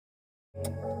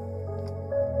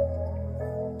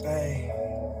Hey.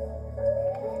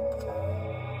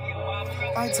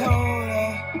 I told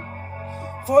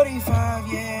her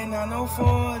 45, yeah, not no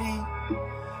 40.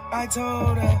 I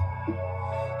told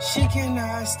her she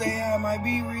cannot stay, I might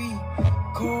be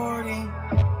recording.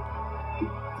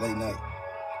 Late night.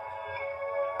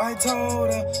 I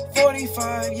told her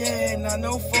 45, yeah, not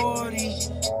no 40.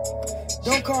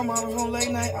 Don't call my phone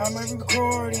late night, I'm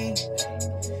recording.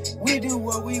 We do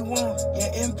what we want,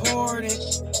 yeah, imported.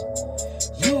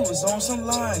 You was on some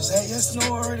lines that you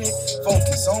snorted.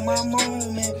 Focus on my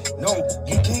moment. No,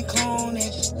 you can't clone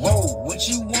it. Whoa, what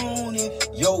you wanted?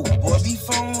 Yo, boy, be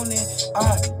phoning.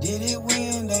 I did it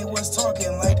when they was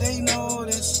talking like they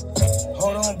noticed.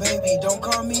 Hold on, baby, don't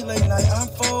call me late night. I'm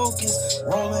focused.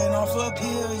 Rolling off a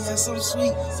pill. Yes, I'm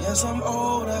sweet. Yes, I'm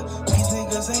older. These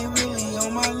niggas ain't really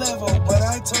on my level, but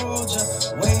I told ya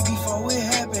way before it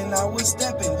happened. I was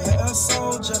stepping, yeah, a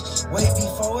soldier. Way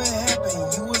before it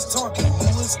happened, you was talking,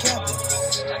 you was capping.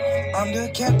 I'm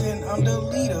the captain, I'm the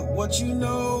leader. What you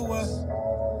know?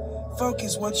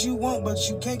 Focus what you want, but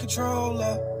you can't control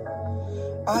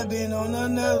her. I've been on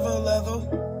another level.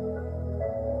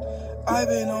 I've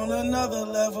been on another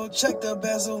level. Check the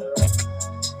bezel.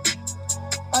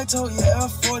 I told you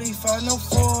F45, no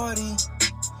 40.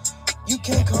 You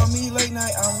can't call me late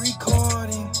night, I'm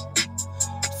recording.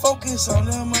 Focus on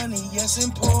the money, yes,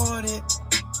 imported.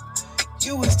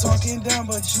 You was talking down,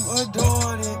 but you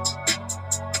adored it.